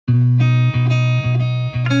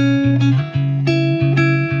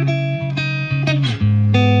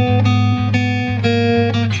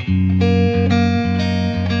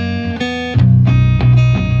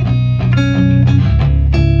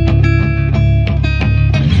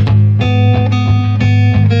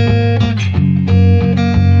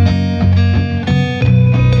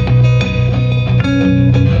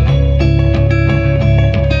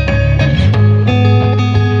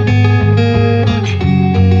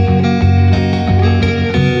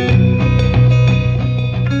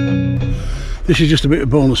This is just a bit of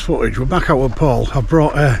bonus footage. We're back out with Paul. I've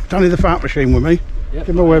brought Danny the fart machine with me. Yep.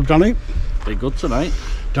 Give him a wave, Danny. Be good tonight.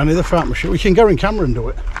 Danny the fart machine. We can go in camera and do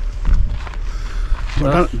it.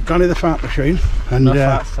 Danny the fart machine. And no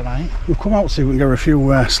farts tonight. We'll come out to see if we can get a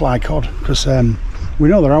few sly cod, because we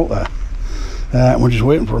know they're out there. And we're just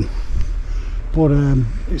waiting for them. But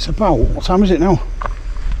it's about, what time is it now?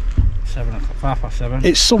 7 o'clock, 7:30.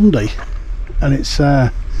 It's Sunday, and it's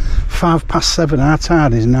 7:05. Our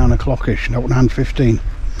tide is 9 o'clock-ish, about 9:15.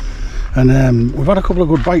 And we've had a couple of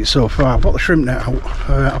good bites so far. I've got the shrimp net out.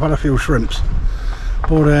 I've had a few shrimps,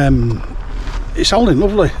 but it's holding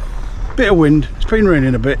lovely. Bit of wind. It's been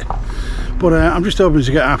raining a bit, but I'm just hoping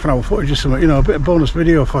to get half an hour footage or something. You know, a bit of bonus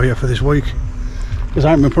video for you for this week, because I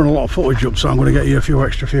haven't been putting a lot of footage up, so I'm going to get you a few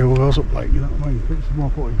extra videos up, like, you know what I mean, put some more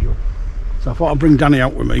footage up. So I thought I'd bring Danny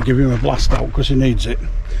out with me, give him a blast out, because he needs it.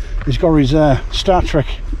 He's got his Star Trek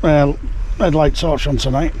headlight torch on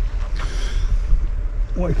tonight.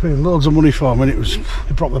 What he paid loads of money for, and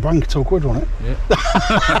it broke the bank, £2, wasn't it? Yeah.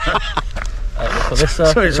 Look at this,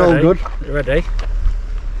 so it's all good. You ready?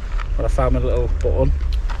 Well, I found my little button.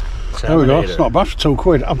 There we go, it's not bad for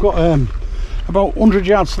 £2. I've got about 100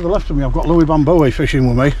 yards to the left of me, I've got Louis Bamboe fishing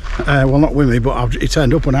with me. Well, not with me, but he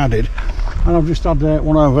turned up when I did. And I've just had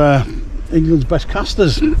one of England's best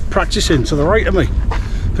casters practicing to the right of me.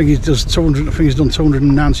 I think he does 200. I think he's done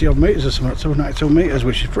 290 odd metres or something, 292 metres,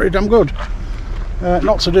 which is pretty damn good.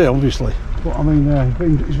 Not today, obviously, but I mean, I've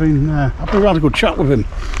had a good chat with him,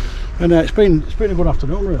 and it's been a good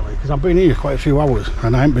afternoon really, because I've been here quite a few hours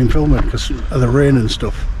and I haven't been filming because of the rain and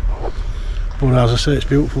stuff. But as I say, it's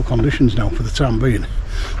beautiful conditions now for the time being.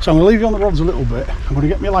 So I'm going to leave you on the rods a little bit. I'm going to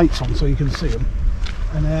get my lights on so you can see them,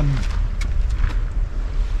 and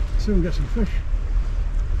see if we can get some fish.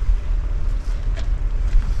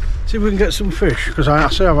 See if we can get some fish, because I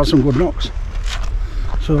say I've had some good knocks.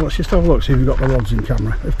 So let's just have a look, see if you've got the rods in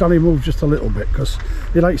camera. If Danny moves just a little bit, because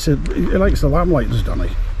he likes the limelight, does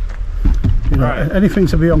Danny? You know, right. Anything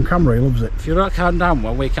to be on camera, he loves it. If you don't calm down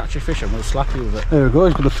when we catch a fish, I'm going to slap you with it. There we go,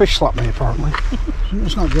 he's going to fish slap me apparently.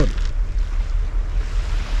 It's not good.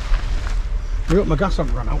 I hope my gas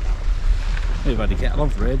hasn't run out. We've had to get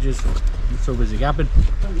along for ages. I'm so busy gabbing.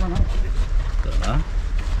 Don't run out. Don't know.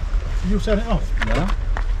 You set it off? No.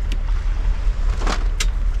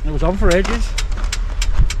 It was on for ages.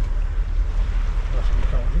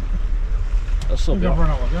 That's still run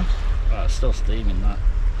out of gas. Right, it's still steaming that.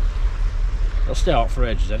 It'll stay out for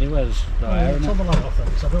ages anyway. There's no air in it. Off then,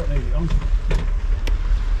 because I don't need it on.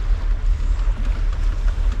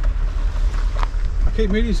 I keep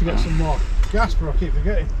meaning to get some more gas, but I keep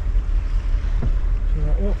forgetting. So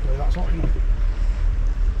hopefully that's hot enough.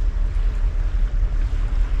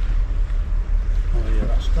 Oh yeah,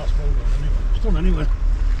 that's well done anyway. It's done anyway.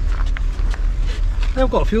 I've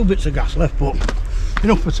got a few bits of gas left, but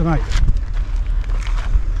enough for tonight.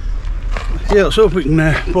 Yeah, let's hope we can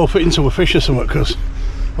both fit into a fish or something, because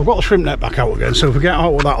I've got the shrimp net back out again, so if we get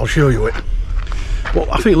out with that I'll show you it. But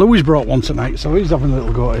I think Louis brought one tonight, so he's having a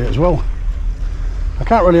little go at it as well. I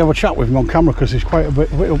can't really have a chat with him on camera because he's quite a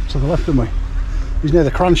bit up to the left of me. He's near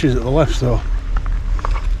the cranches at the left though.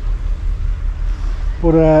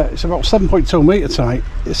 But it's about 7.2 metre tonight.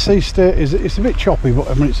 It's a bit choppy, but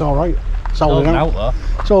I mean it's alright. It's holding out though.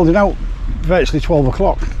 It's holding out virtually 12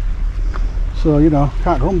 o'clock. So, you know,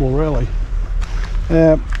 can't grumble really.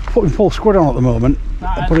 Putting full squid on at the moment,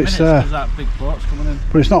 but it's that big boat's coming in.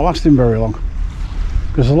 But it's not lasting very long.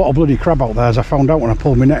 There's a lot of bloody crab out there, as I found out when I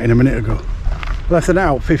pulled my net in a minute ago. Left it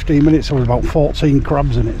out 15 minutes, there was about 14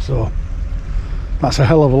 crabs in it, so that's a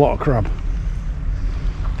hell of a lot of crab.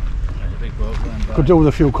 There's a big boat going by. Could do with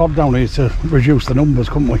a few cod down here to reduce the numbers,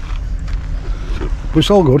 couldn't we? But it's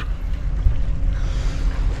all good.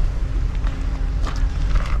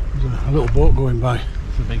 There's a little boat going by.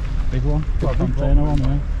 It's a big one. Got a container on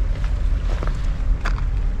there.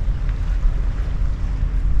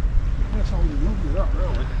 That's all you know, that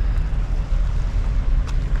really.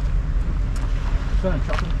 It's very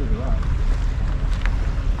chopping to the right.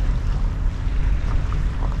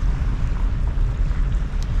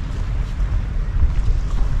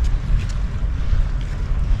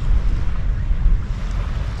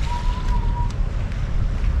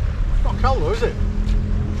 It's not cold though, is it?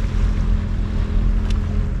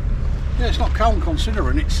 Yeah, it's not cold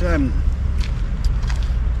considering it's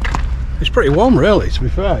pretty warm really, to be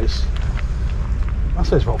fair. I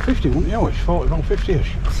say it's about 50, wouldn't you? It's 40, about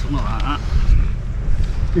 50ish. Something like that.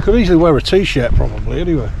 You could easily wear a t-shirt probably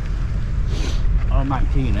anyway. Or a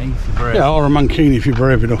mankini if you're brave. Yeah, or a mankini if you're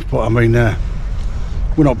brave enough, but I mean,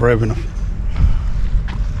 we're not brave enough.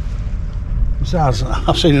 Besides,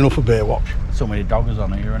 I've seen enough of Baywatch. So many doggers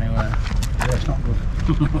on here anyway. Yeah, it's not good. I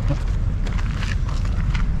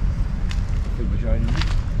think we're joining it.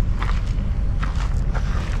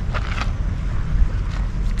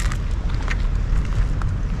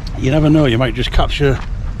 You never know, you might just catch a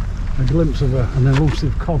glimpse of an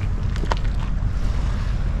elusive cod.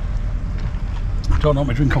 I don't know what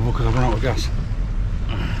my drink over because I've run out of gas.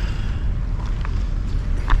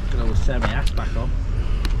 Could always turn my ass back on.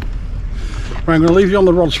 Right, I'm going to leave you on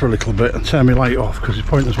the rods for a little bit and turn my light off because it's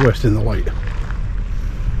pointless wasting the light.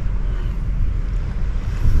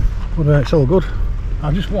 But it's all good.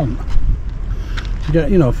 I just want to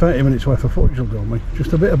get, you know, 30 minutes worth of footage will do me.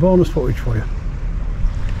 Just a bit of bonus footage for you.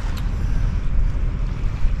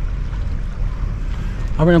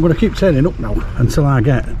 I mean, I'm going to keep turning up now until I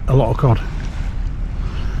get a lot of cod.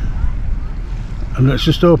 And let's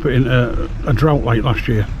just hope it into a drought like last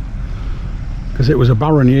year. Because it was a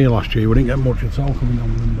barren year last year, we didn't get much at all coming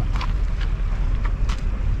down the river.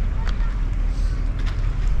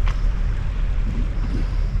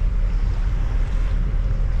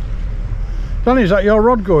 Danny, is that your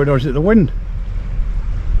rod going or is it the wind?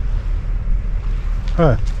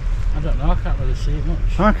 I don't know, I can't really see it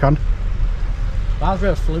much. I can. Mine's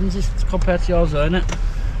real flimsy compared to yours, isn't it?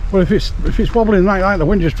 Well, if it's wobbling like the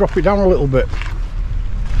wind, just drop it down a little bit.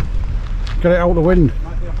 Get it out of the wind.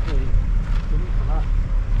 Might be off the wind for that.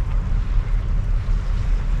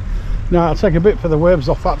 No, I'll take a bit for the waves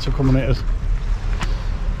off that to come and hit us.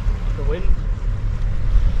 The wind.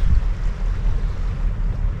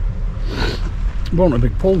 We want a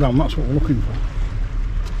big pull down, that's what we're looking for.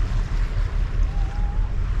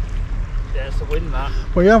 Yeah, it's the wind that.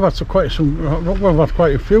 Well, yeah, we've had we've had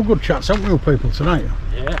quite a few good chats, haven't we, with people tonight?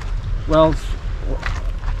 Yeah. Well,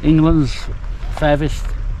 England's furthest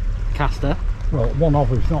caster. Well, one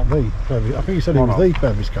of it's not the furthest. I think he said he was the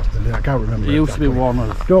furthest caster. I can't remember. He used to be one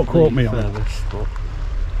of. Don't quote me on it.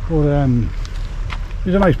 But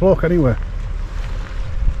He's a nice bloke anyway.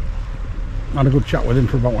 Had a good chat with him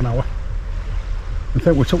for about an hour. I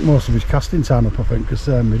think we took most of his casting time up, I think, because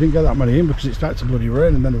he didn't get that many in because it started to bloody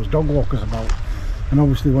rain and then there was dog walkers about. And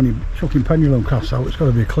obviously when you chucking pendulum casts out, it's got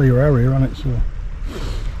to be a clear area, hasn't it? So,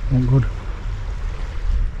 not good.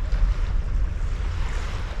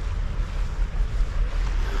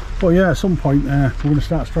 But yeah, at some point we're going to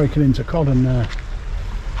start striking into cod and,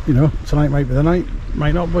 you know, tonight might be the night,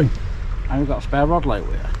 might not be. And we've got a spare rod light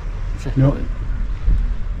with you. No.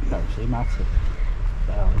 Can't see massive.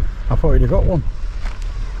 I thought you'd have got one.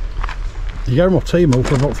 You get them off Timo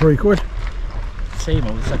for about £3.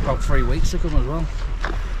 Timo, it's like about 3 weeks to come as well.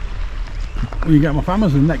 Well, you get them off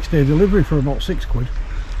Amazon next day delivery for about £6.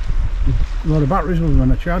 A lot of batteries with them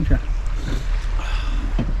and a charger.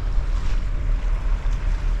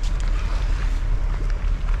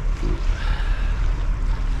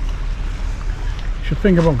 You should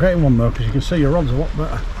think about getting one though, because you can see your rods a lot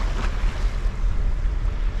better.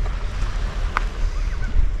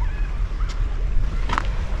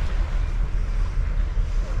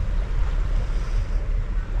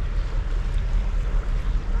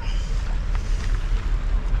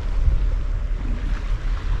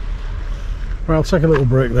 Right, I'll take a little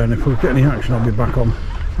break then. If we get any action, I'll be back on.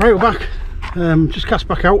 Right, we're back. Just cast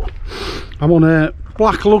back out. I'm on a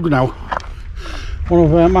black lug now.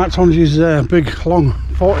 One of Mark Tonge's big, long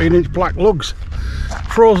 14-inch black lugs.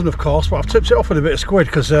 Frozen, of course, but I've tipped it off with a bit of squid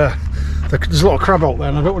because there's a lot of crab out there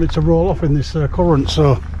and I don't want it to roll off in this current.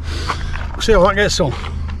 So, we'll see how that gets on.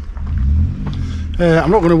 I'm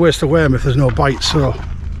not going to waste a worm if there's no bite, so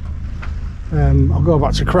I'll go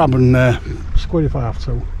back to crab and squid if I have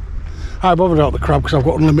to. I bothered out the crab because I've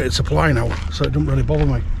got unlimited supply now, so it doesn't really bother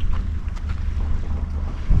me.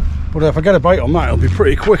 But if I get a bite on that, it'll be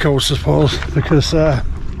pretty quick, I suppose, because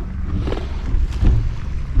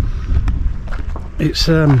it's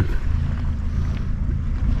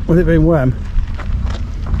with it being worm,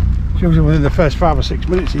 it's usually within the first 5 or 6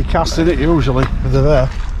 minutes you cast in it. Usually, if they're there,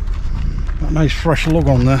 that nice fresh lug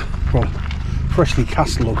on there, well, freshly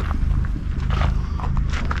cast lug.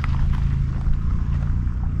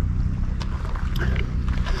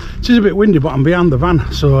 It is a bit windy, but I'm behind the van,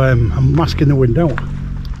 so I'm masking the wind out,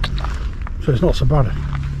 so it's not so bad.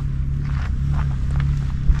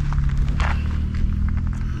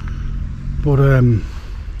 But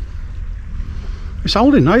it's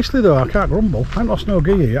holding nicely though, I can't grumble. I ain't lost no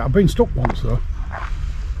gear yet. I've been stuck once though.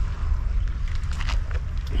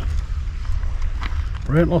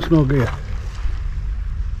 But I ain't lost no gear.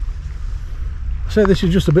 I say this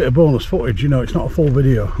is just a bit of bonus footage, you know, it's not a full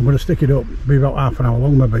video. I'm going to stick it up, be about half an hour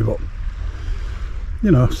long maybe, but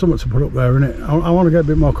you know, something to put up there, innit? I want to get a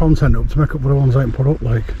bit more content up to make up for the ones I haven't put up,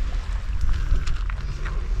 like.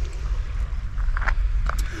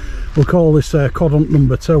 We'll call this cod hunt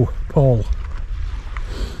number 2, Paull.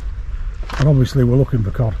 And obviously we're looking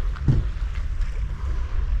for cod.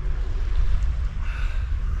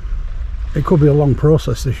 It could be a long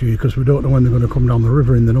process this year because we don't know when they're going to come down the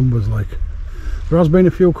river in the numbers. Like, there has been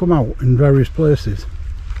a few come out in various places,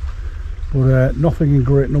 but nothing in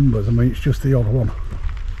great numbers. I mean, it's just the odd one.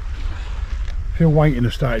 A few whiting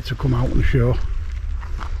have started to come out and show,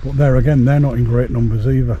 but there again, they're not in great numbers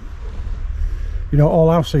either. You know, all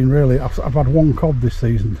I've seen really, I've had one cod this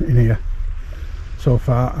season in here so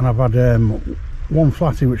far, and I've had one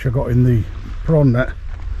flatty which I got in the prawn net,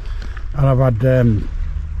 and I've had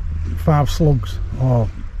 5 slugs or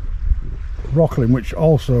rockling which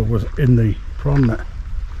also was in the prawn net,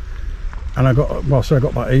 and I got, well, so I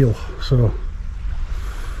got that eel. So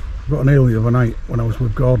I got an eel the other night when I was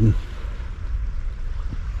with Gordon.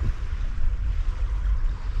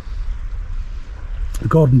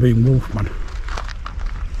 Gordon being Wolfman.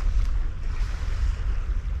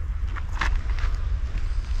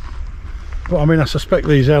 But I mean, I suspect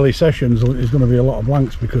these early sessions is going to be a lot of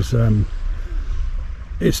blanks because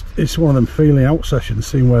it's one of them feeling out sessions,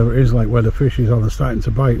 seeing where it is, like where the fish is on and starting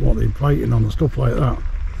to bite, what they're biting on and stuff like that.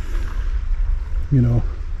 You know,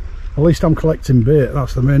 at least I'm collecting bait.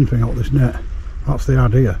 That's the main thing out this net. That's the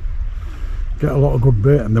idea. Get a lot of good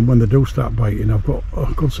bait, and then when they do start biting, I've got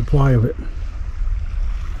a good supply of it.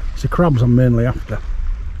 It's the crabs I'm mainly after.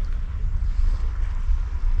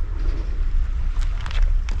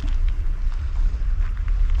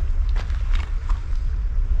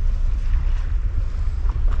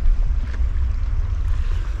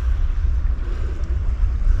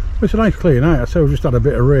 It's a nice clear night. I say we just had a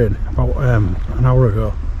bit of rain about an hour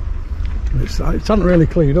ago. It hasn't really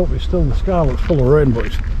cleared up. It's still, the sky looks full of rain, but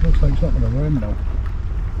it looks like it's not going to rain now.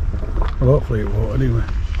 Well, hopefully it won't anyway.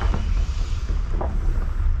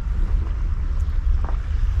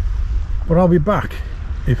 But I'll be back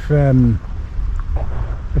if there's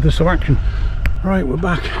some action. Right, we're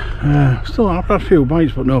back. Still, I've had a few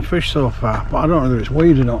bites, but no fish so far. But I don't know whether it's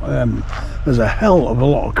weed or not. There's a hell of a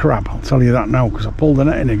lot of crab, I'll tell you that now, because I pulled the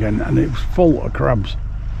net in again and it was full of crabs.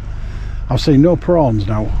 I've seen no prawns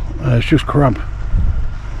now, it's just crab,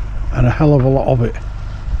 and a hell of a lot of it.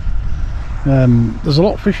 There's a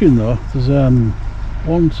lot of fishing though. There's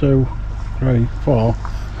 1, 2, 3, 4,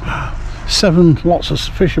 7 lots of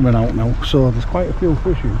fishermen out now, so there's quite a few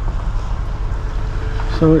fishing.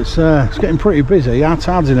 So it's getting pretty busy. Our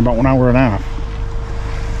tide's in about 1 hour and a half.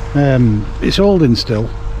 It's holding still.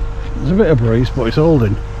 There's a bit of breeze, but it's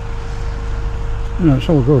holding. You know, it's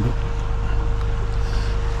all good.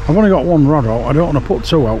 I've only got 1 rod out. I don't want to put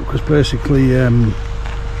 2 out because basically I'm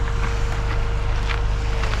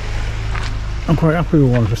quite happy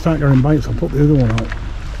with one. If I start getting bites, I'll put the other one out.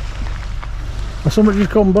 Has somebody just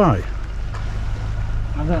gone by?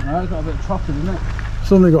 I don't know, it's got a bit choppy, didn't it?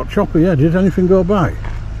 Suddenly got choppy, yeah. Did anything go by?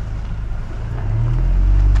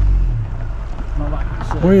 Not that I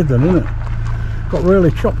can see. Weird then, isn't it? Got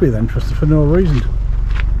really choppy then, just for no reason.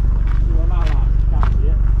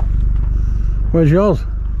 Where's yours?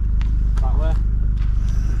 That way.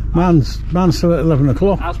 Mine's still at 11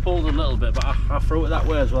 o'clock. I pulled a little bit, but I threw it that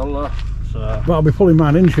way as well though. So. But I'll be pulling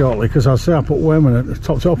mine in shortly because I say I put worm in it,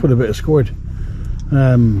 topped it off with a bit of squid.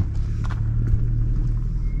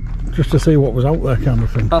 Just to see what was out there, kind of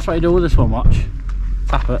thing. That's what you do with this one, watch.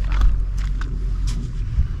 Tap it.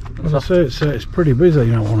 As I say, it's pretty busy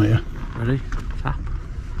now on here. Ready? Tap.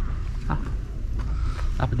 Tap.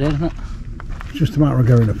 Tap it in, isn't it? It's just a matter of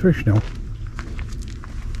getting a fish now.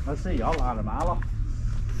 Let's see, I'll line a mile off.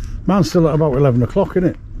 Mine's still at about 11 o'clock, isn't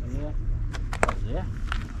it? Yeah. That's it.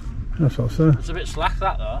 That's what I say. It's a bit slack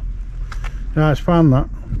that though. Yeah, it's fine that.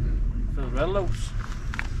 Feels real loose.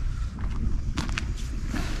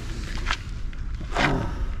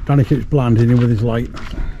 Danny keeps blinding him with his light.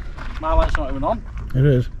 My light's not even on. It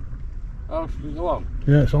is. Oh, you go on.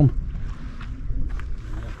 Yeah, it's on.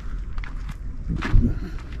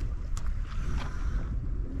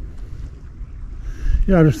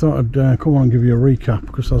 Yeah, I just thought I'd come on and give you a recap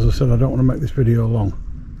because, as I said, I don't want to make this video long.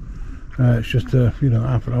 It's just you know,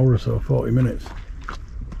 half an hour or so, 40 minutes.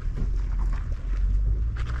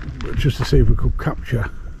 But just to see if we could capture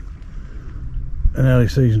an early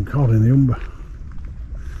season cod in the Humber.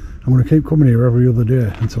 I'm going to keep coming here every other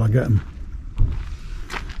day until I get them.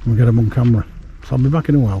 We'll get them on camera. So I'll be back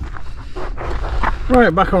in a while.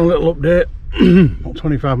 Right, back on a little update. About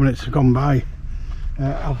 25 minutes have gone by.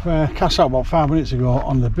 I've cast out about 5 minutes ago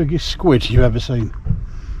on the biggest squid you've ever seen.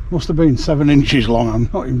 Must have been 7 inches long, I'm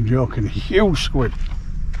not even joking. Huge squid.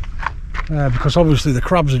 Because obviously the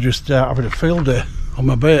crabs are just having a field day on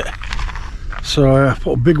my bait. So I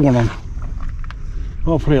put a big one on.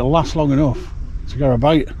 hopefully it'll last long enough to get a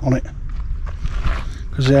bite on it.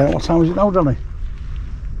 Because what time is it now, Danny?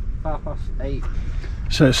 8:30.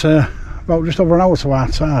 So it's about just over an hour to our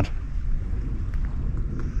tide.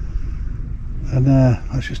 And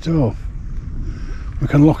let's just hope we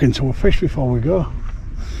can look into a fish before we go.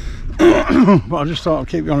 But I just thought I'd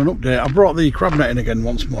keep you on an update. I brought the crab net in again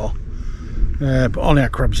once more, but only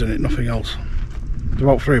had crabs in it, nothing else. There's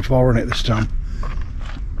about 3 or 4 in it this time.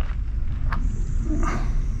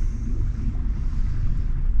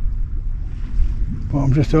 But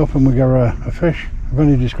I'm just hoping we get a fish of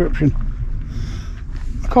any description.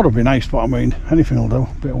 A cod would be nice, but I mean, anything will do.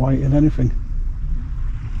 A bit of white in anything.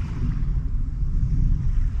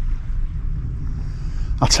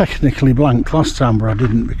 I technically blanked last time, but I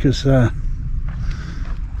didn't because I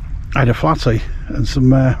had a flatty and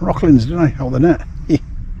some rocklings, didn't I, out the net.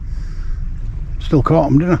 Still caught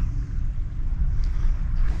them, didn't I?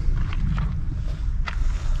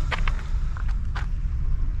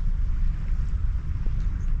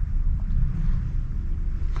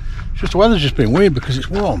 It's just the weather's just been weird because it's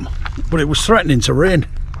warm, but it was threatening to rain.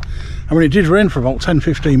 I mean, it did rain for about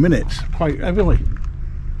 10-15 minutes, quite heavily,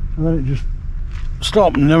 and then it just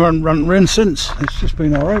stopped and never run rain since. It's just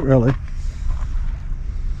been alright, really.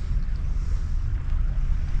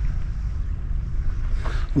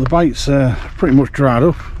 Well, the bites pretty much dried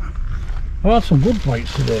up. I've had some good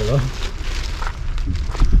bites today though.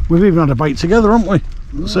 We've even had a bite together, haven't we? At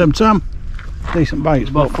the same time. Decent bites.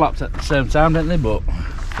 Both flapped at the same time, didn't they? But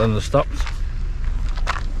then they stopped.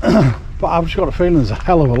 But I've just got a feeling there's a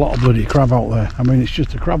hell of a lot of bloody crab out there. I mean, it's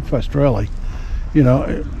just a crab fest, really. You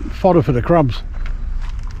know, fodder for the crabs.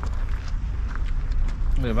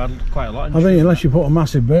 We've had quite a lot. I think unless you put a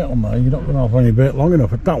massive bait on there, you're not going to have any bait long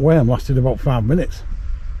enough. That worm lasted about 5 minutes.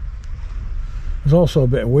 There's also a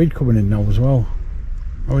bit of weed coming in now as well.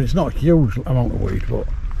 I mean, it's not a huge amount of weed, but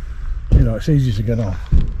you know, it's easy to get off.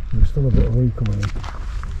 There's still a bit of weed coming in.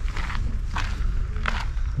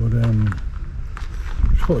 But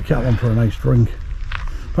just put the kettle on for a nice drink.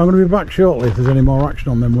 But I'm going to be back shortly if there's any more action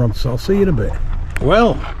on them rods, so I'll see you in a bit.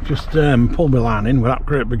 Well, just pulled my line in with that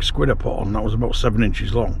great big squid I put on. That was about 7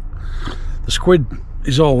 inches long. The squid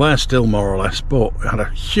is all there still, more or less, but it had a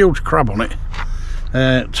huge crab on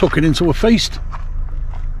it. Took it into a feast.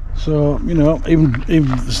 So, you know,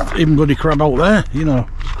 even bloody crab out there, you know,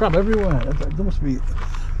 there's crab everywhere. There must be,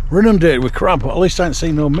 we're inundated with crab, but at least I ain't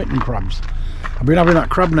seen no mitten crabs. I've been having that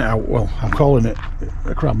crab net out. Well, I'm calling it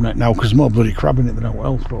a crab net now because there's more bloody crab in it than out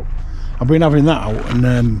else, but I've been having that out and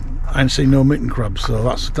I ain't seen no mitten crabs, so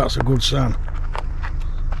that's a good sign.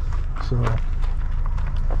 So,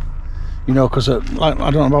 you know, because like,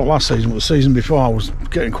 I don't know about last season, but the season before I was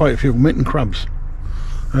getting quite a few mitten crabs.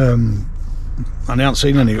 And I haven't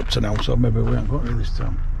seen any up to now, so maybe we haven't got any this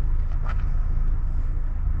time.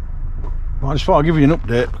 But I just thought I'd give you an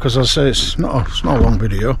update because as I say, it's not a long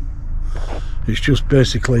video. It's just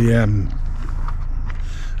basically a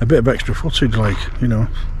bit of extra footage, like, you know,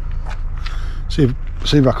 see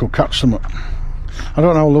if I could catch some. I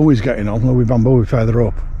don't know how Louis getting on. Louis Bamboo further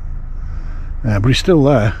up, but he's still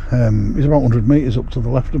there. He's about 100 metres up to the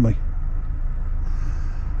left of me,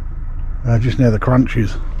 just near the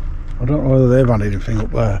cranches. I don't know whether they've had anything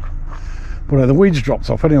up there, but the weeds dropped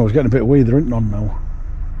off anyway. I was getting a bit of weed there isn't on now,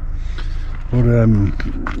 but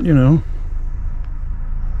you know,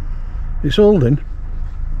 it's holding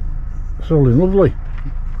lovely.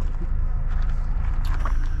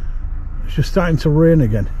 It's just starting to rain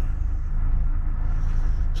again,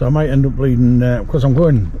 so I might end up bleeding because I'm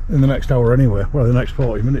going in the next hour anyway, well the next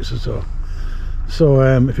 40 minutes or so. So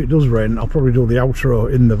if it does rain, I'll probably do the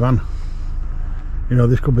outro in the van. You know,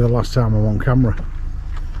 this could be the last time I'm on camera,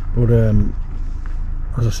 but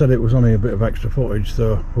as I said, it was only a bit of extra footage,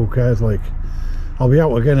 so who cares. Like, I'll be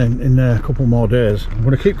out again in a couple more days. I'm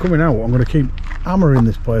going to keep coming out. I'm going to keep hammering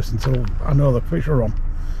this place until I know the fish are on,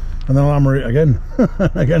 and then I'll hammer it again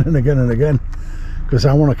again and again and again, because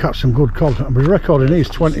I want to catch some good cod. I've been recording these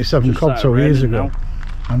 27 cod 2 years ago,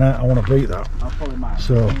 and I want to beat that.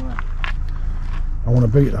 So I want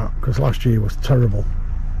to beat that because last year was terrible.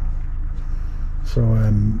 So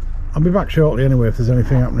I'll be back shortly anyway if there's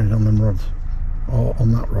anything happening on them rods, or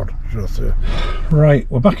on that rod, should I say. Right,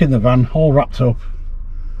 we're back in the van, all wrapped up.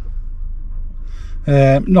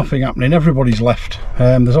 Nothing happening, everybody's left.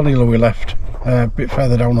 There's only Louis left, a bit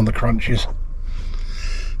further down on the cranches.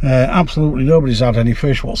 Absolutely nobody's had any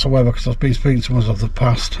fish whatsoever because I've been speaking to us of the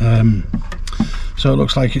past. So it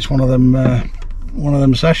looks like it's one of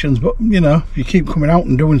them sessions, but you know, if you keep coming out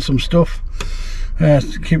and doing some stuff,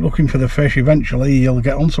 keep looking for the fish, eventually you'll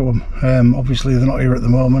get onto them. Obviously they're not here at the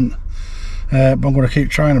moment. but I'm going to keep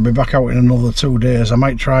trying. I'll be back out in another 2 days. I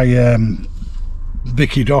might try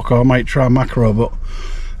Vicky Dock, or I might try Makro, but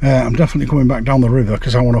I'm definitely coming back down the river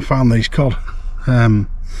because I want to farm these cod, and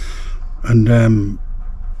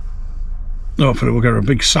hopefully we'll get a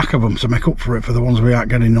big sack of them to make up for it for the ones we aren't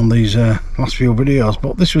getting on these last few videos.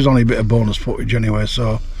 But this was only a bit of bonus footage anyway,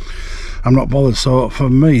 so I'm not bothered. So for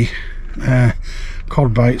me,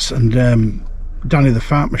 cod bites and Danny the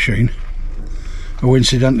fart machine, who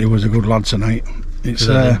incidentally was a good lad tonight. It's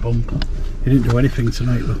he didn't do anything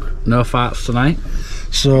tonight, look. No farts tonight.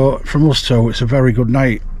 So from us two, it's a very good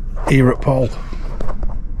night here at Paull.